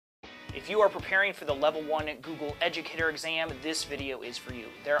If you are preparing for the Level 1 Google Educator exam, this video is for you.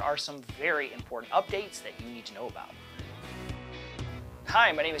 There are some very important updates that you need to know about.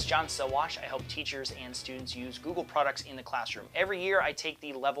 Hi, my name is Sowash. I help teachers and students use Google products in the classroom. Every year I take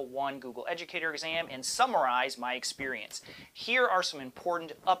the Level 1 Google Educator exam and summarize my experience. Here are some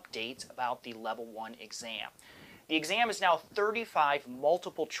important updates about the Level 1 exam. The exam is now 35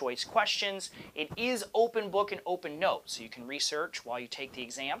 multiple choice questions. It is open book and open notes, so you can research while you take the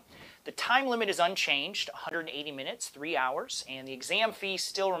exam. The time limit is unchanged, 180 minutes, 3 hours, and the exam fee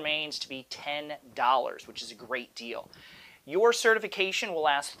still remains to be $10, which is a great deal. Your certification will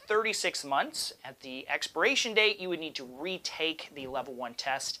last 36 months. At the expiration date, you would need to retake the Level 1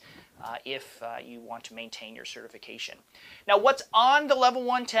 test if you want to maintain your certification. Now, what's on the Level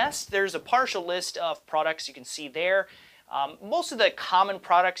 1 test? There's a partial list of products you can see there. Most of the common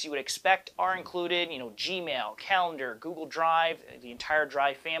products you would expect are included, Gmail, Calendar, Google Drive, the entire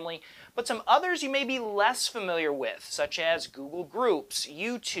Drive family, but some others you may be less familiar with, such as Google Groups,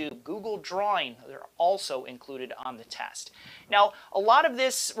 YouTube, Google Drawing. They're also included on the test. Now, a lot of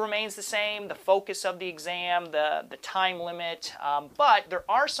this remains the same, the focus of the exam, the time limit, but there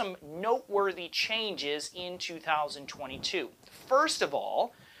are some noteworthy changes in 2022. First of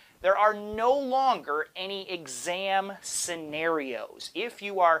all, there are no longer any exam scenarios. If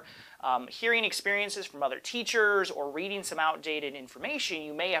you are hearing experiences from other teachers or reading some outdated information,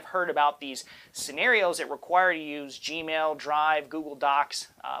 you may have heard about these scenarios that require you to use Gmail, Drive, Google Docs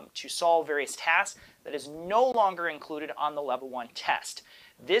to solve various tasks. That is no longer included on the Level 1 test.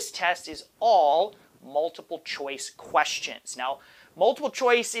 This test is all multiple choice questions. Now, multiple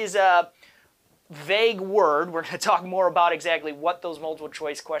choice is a vague word. We're going to talk more about exactly what those multiple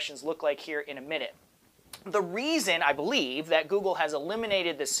choice questions look like here in a minute. The reason I believe that Google has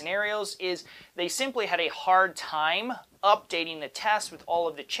eliminated the scenarios is they simply had a hard time updating the test with all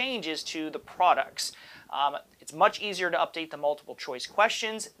of the changes to the products. It's much easier to update the multiple choice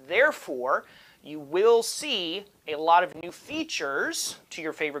questions. Therefore, you will see a lot of new features to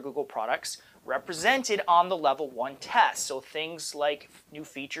your favorite Google products represented on the Level 1 test. So things like new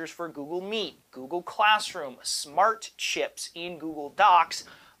features for Google Meet, Google Classroom, smart chips in Google Docs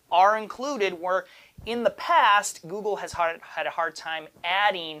are included, where in the past Google has had a hard time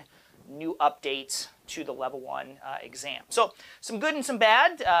adding new updates to the Level 1 exam. So some good and some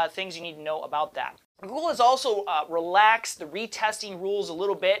bad things you need to know about that. Google has also relaxed the retesting rules a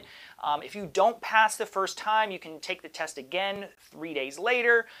little bit. If you don't pass the first time, you can take the test again 3 days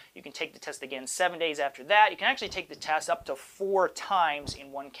later. You can take the test again 7 days after that. You can actually take the test up to 4 times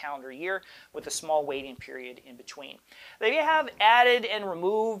in one calendar year with a small waiting period in between. They have added and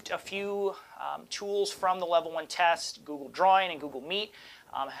removed a few tools from the Level 1 test. Google Drawing and Google Meet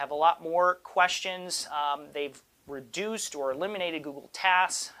have a lot more questions. They've reduced or eliminated Google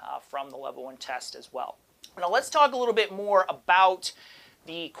Tasks from the Level 1 test as well. Now let's talk a little bit more about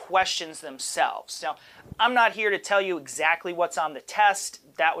the questions themselves. Now, I'm not here to tell you exactly what's on the test.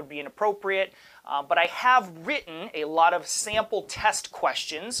 That would be inappropriate. But I have written a lot of sample test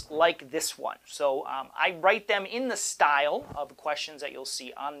questions like this one. So I write them in the style of questions that you'll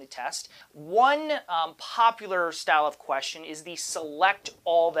see on the test. One popular style of question is the select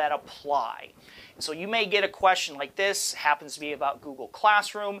all that apply. So you may get a question like this, happens to be about Google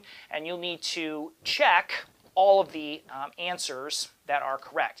Classroom, and you'll need to check all of the answers that are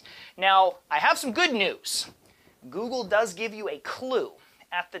correct. Now, I have some good news. Google does give you a clue.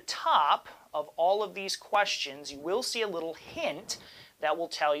 At the top of all of these questions, you will see a little hint that will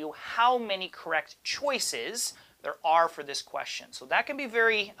tell you how many correct choices there are for this question. So that can be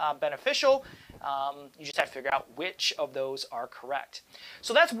very beneficial. You just have to figure out which of those are correct.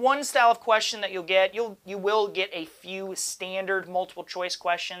 So that's one style of question that you'll get. You will get a few standard multiple choice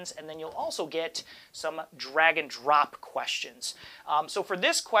questions, and then you'll also get some drag and drop questions. So for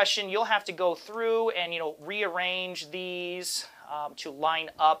this question, you'll have to go through and rearrange these to line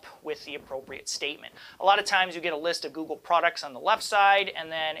up with the appropriate statement. A lot of times you get a list of Google products on the left side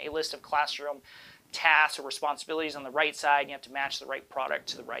and then a list of classroom tasks or responsibilities on the right side. You have to match the right product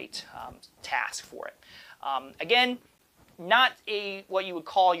to the right task for it. Again, not what you would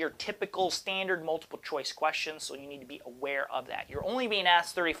call your typical standard multiple choice question, so you need to be aware of that. You're only being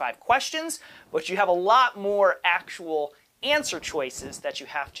asked 35 questions, but you have a lot more actual answer choices that you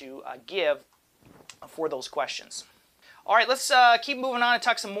have to give for those questions. All right, let's keep moving on and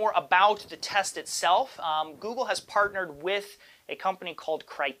talk some more about the test itself. Google has partnered with a company called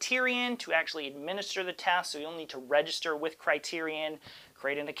Criterion to actually administer the test, so you'll need to register with Criterion,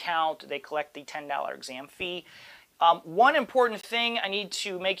 create an account. They collect the $10 exam fee. One important thing I need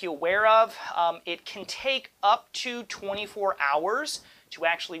to make you aware of, it can take up to 24 hours to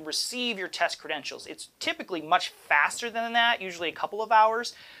actually receive your test credentials. It's typically much faster than that, usually a couple of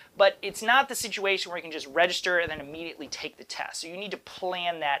hours, but it's not the situation where you can just register and then immediately take the test. So you need to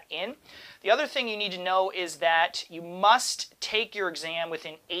plan that in. The other thing you need to know is that you must take your exam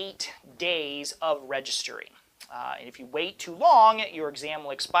within 8 days of registering. And if you wait too long, your exam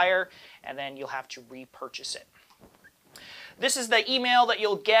will expire and then you'll have to repurchase it. This is the email that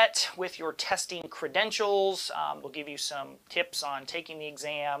you'll get with your testing credentials. We'll give you some tips on taking the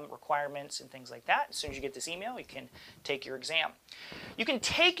exam, requirements, and things like that. As soon as you get this email, you can take your exam. You can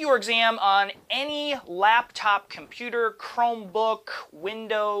take your exam on any laptop computer, Chromebook,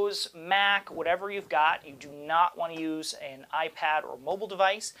 Windows, Mac, whatever you've got. You do not want to use an iPad or mobile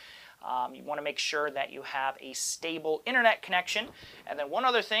device. You want to make sure that you have a stable internet connection. And then one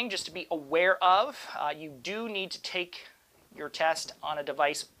other thing just to be aware of, you do need to take your test on a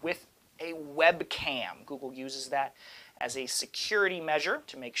device with a webcam. Google uses that as a security measure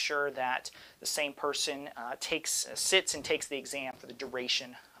to make sure that the same person sits and takes the exam for the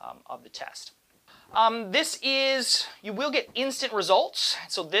duration of the test. You will get instant results.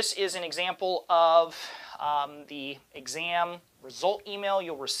 So this is an example of the exam result email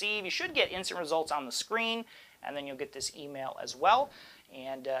you'll receive. You should get instant results on the screen, and then you'll get this email as well.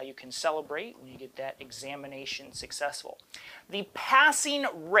 And you can celebrate when you get that examination successful. The passing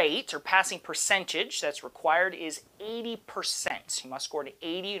rate, or passing percentage that's required is 80%. You must score to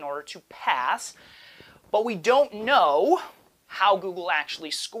 80 in order to pass. But we don't know how Google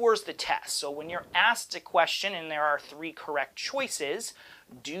actually scores the test. So when you're asked a question and there are 3 correct choices,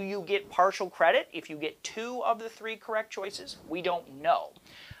 do you get partial credit if you get 2 of the 3 correct choices? We don't know.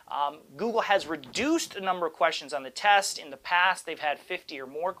 Google has reduced the number of questions on the test. In the past, they've had 50 or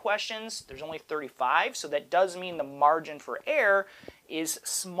more questions. There's only 35, so that does mean the margin for error is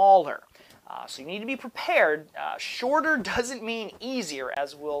smaller. So you need to be prepared. Shorter doesn't mean easier,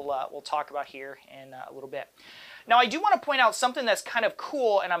 as we'll talk about here in a little bit. Now, I do want to point out something that's kind of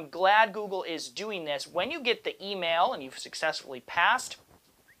cool, and I'm glad Google is doing this. When you get the email and you've successfully passed,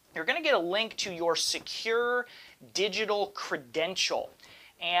 you're going to get a link to your secure digital credential.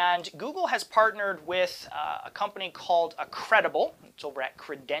 And Google has partnered with a company called Educator. It's over at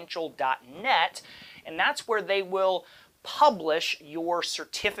credential.net, and that's where they will publish your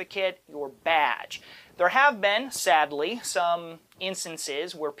certificate, your badge. There have been, sadly, some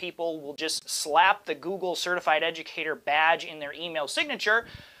instances where people will just slap the Google Certified Educator badge in their email signature,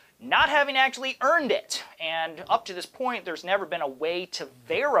 not having actually earned it. And up to this point, there's never been a way to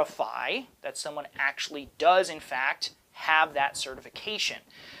verify that someone actually does, in fact, have that certification.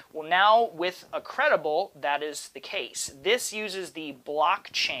 Well, now with Educator, that is the case. This uses the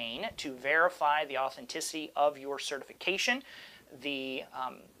blockchain to verify the authenticity of your certification, the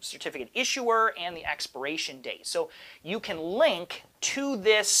certificate issuer, and the expiration date. So you can link to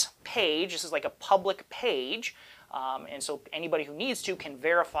this page. This is like a public page. And so anybody who needs to can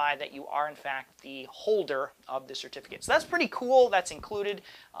verify that you are in fact the holder of the certificate. So that's pretty cool. That's included.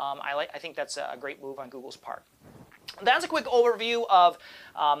 I think that's a great move on Google's part. That's a quick overview of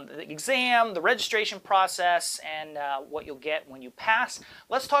the exam, the registration process, and what you'll get when you pass.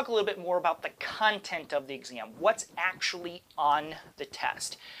 Let's talk a little bit more about the content of the exam. What's actually on the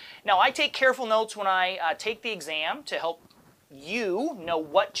test? Now, I take careful notes when I take the exam to help you know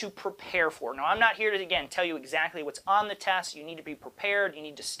what to prepare for. Now, I'm not here to, again, tell you exactly what's on the test. You need to be prepared. You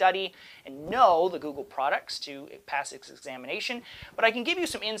need to study and know the Google products to pass this examination. But I can give you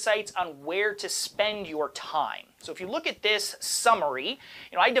some insights on where to spend your time. So if you look at this summary,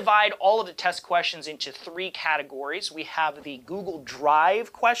 I divide all of the test questions into 3 categories. We have the Google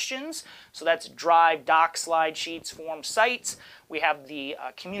Drive questions. So that's Drive, Docs, Slide, Sheets, Forms, Sites. We have the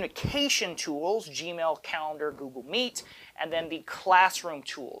communication tools, Gmail, Calendar, Google Meet, and then the classroom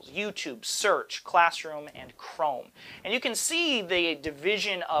tools, YouTube, Search, Classroom, and Chrome. And you can see the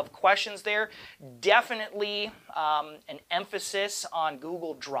division of questions there. Definitely an emphasis on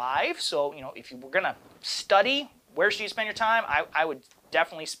Google Drive. So, if you were going to study, where should you spend your time? I would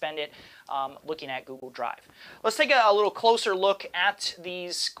definitely spend it looking at Google Drive. Let's take a little closer look at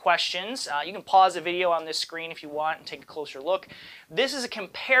these questions. You can pause the video on this screen if you want and take a closer look. This is a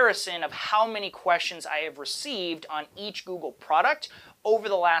comparison of how many questions I have received on each Google product over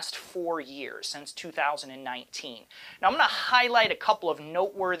the last 4 years, since 2019. Now, I'm going to highlight a couple of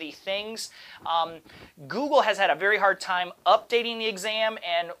noteworthy things. Google has had a very hard time updating the exam,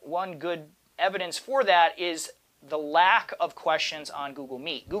 and one good evidence for that is the lack of questions on Google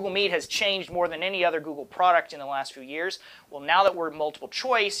Meet. Google Meet has changed more than any other Google product in the last few years. Well, now that we're multiple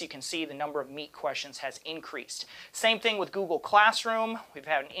choice, you can see the number of Meet questions has increased. Same thing with Google Classroom. We've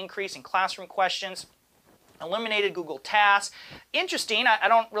had an increase in classroom questions. eliminated Google Tasks. Interesting, I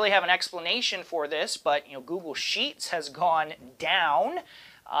don't really have an explanation for this, but Google Sheets has gone down.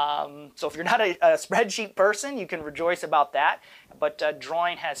 So if you're not a spreadsheet person, you can rejoice about that, but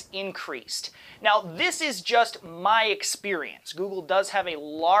drawing has increased. Now, this is just my experience. Google does have a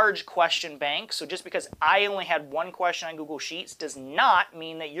large question bank, so just because I only had one question on Google Sheets does not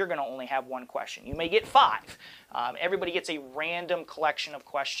mean that you're going to only have one question. You may get 5. Everybody gets a random collection of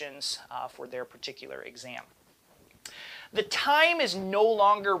questions for their particular exam. The time is no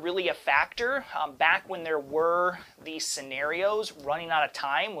longer really a factor. Back when there were these scenarios, running out of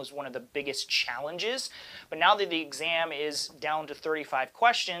time was one of the biggest challenges. But now that the exam is down to 35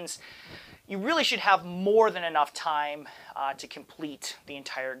 questions, you really should have more than enough time to complete the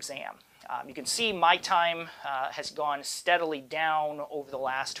entire exam. You can see my time has gone steadily down over the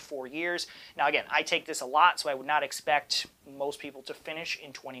last 4 years. Now again, I take this a lot, so I would not expect most people to finish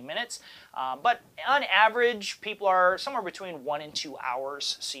in 20 minutes. But on average, people are somewhere between 1 and 2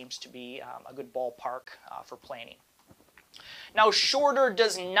 hours seems to be a good ballpark for planning. Now, shorter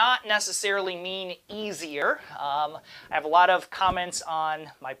does not necessarily mean easier. I have a lot of comments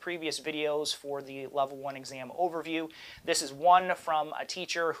on my previous videos for the Level 1 exam overview. This is one from a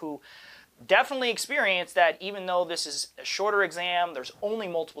teacher who definitely experienced that even though this is a shorter exam, there's only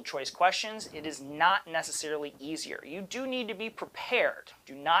multiple choice questions, it is not necessarily easier. You do need to be prepared.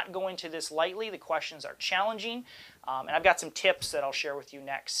 Do not go into this lightly. The questions are challenging, and I've got some tips that I'll share with you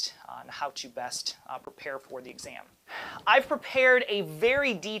next on how to best prepare for the exam. I've prepared a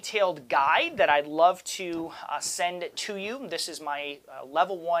very detailed guide that I'd love to send to you. This is my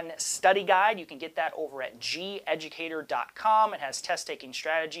Level 1 study guide. You can get that over at geducator.com. It has test-taking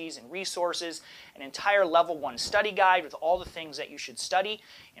strategies and resources, an entire Level 1 study guide with all the things that you should study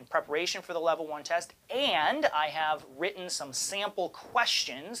in preparation for the Level 1 test, and I have written some sample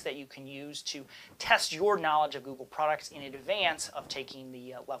questions that you can use to test your knowledge of Google products in advance of taking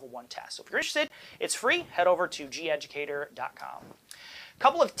the Level 1 test. So if you're interested, it's free. Head over to geducator.com. A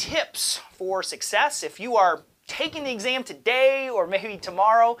couple of tips for success. If you are taking the exam today or maybe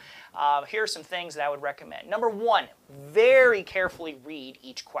tomorrow, here are some things that I would recommend. Number 1, very carefully read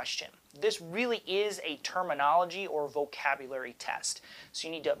each question. This really is a terminology or vocabulary test. So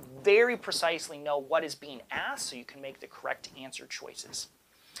you need to very precisely know what is being asked so you can make the correct answer choices.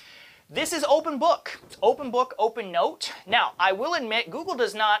 This is open book. It's open book, open note. Now, I will admit Google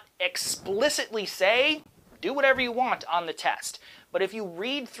does not explicitly say do whatever you want on the test. But if you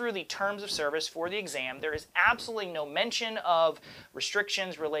read through the terms of service for the exam, there is absolutely no mention of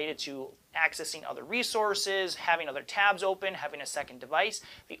restrictions related to accessing other resources, having other tabs open, having a second device.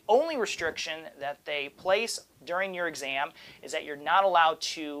 The only restriction that they place during your exam is that you're not allowed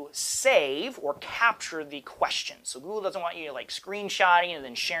to save or capture the questions. So Google doesn't want you like screenshotting and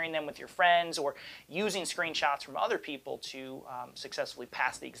then sharing them with your friends or using screenshots from other people to successfully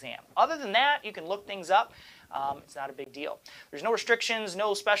pass the exam. Other than that, you can look things up. It's not a big deal. There's no restrictions,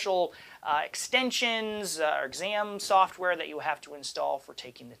 no special extensions or exam software that you have to install for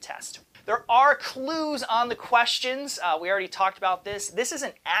taking the test. There are clues on the questions. We already talked about this. This is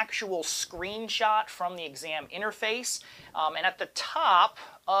an actual screenshot from the exam interface. And at the top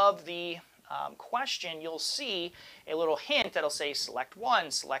of the question, you'll see a little hint that'll say select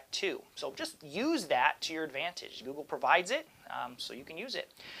 1, select 2. So just use that to your advantage. Google provides it, so you can use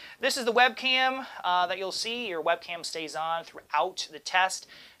it. This is the webcam that you'll see. Your webcam stays on throughout the test,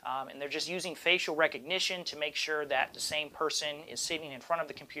 and they're just using facial recognition to make sure that the same person is sitting in front of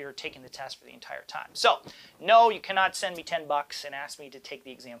the computer taking the test for the entire time. So, no, you cannot send me $10 and ask me to take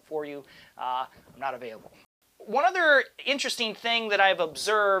the exam for you. I'm not available. One other interesting thing that I've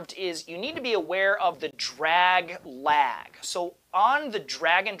observed is you need to be aware of the drag lag. So on the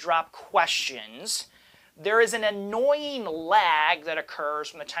drag and drop questions, there is an annoying lag that occurs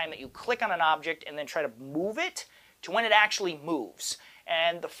from the time that you click on an object and then try to move it to when it actually moves.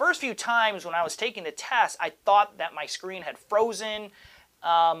 And the first few times when I was taking the test, I thought that my screen had frozen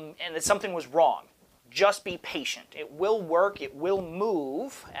and that something was wrong. Just be patient. It will work. It will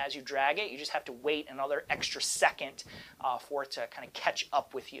move as you drag it. You just have to wait another extra second for it to kind of catch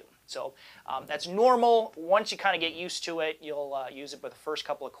up with you. So that's normal. Once you kind of get used to it, you'll use it, but the first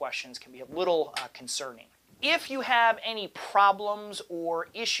couple of questions can be a little concerning. If you have any problems or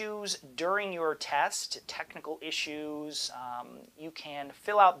issues during your test, technical issues, you can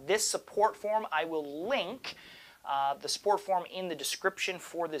fill out this support form. I will link the support form in the description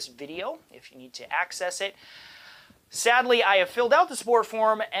for this video if you need to access it. Sadly, I have filled out the support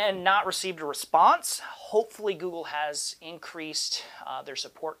form and not received a response. Hopefully Google has increased their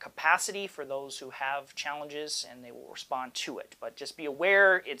support capacity for those who have challenges and they will respond to it. But just be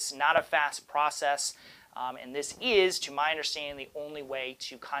aware, it's not a fast process. And this is, to my understanding, the only way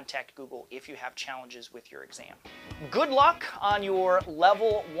to contact Google if you have challenges with your exam. Good luck on your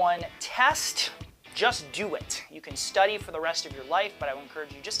Level 1 test. Just do it. You can study for the rest of your life, but I would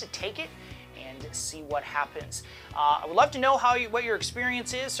encourage you just to take it and see what happens. I would love to know what your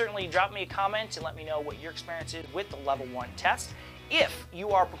experience is. Certainly drop me a comment and let me know what your experience is with the Level 1 test. If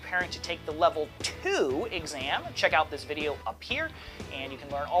you are preparing to take the Level 2 exam, check out this video up here, and you can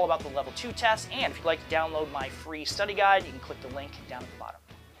learn all about the Level 2 test. And if you'd like to download my free study guide, you can click the link down at the bottom.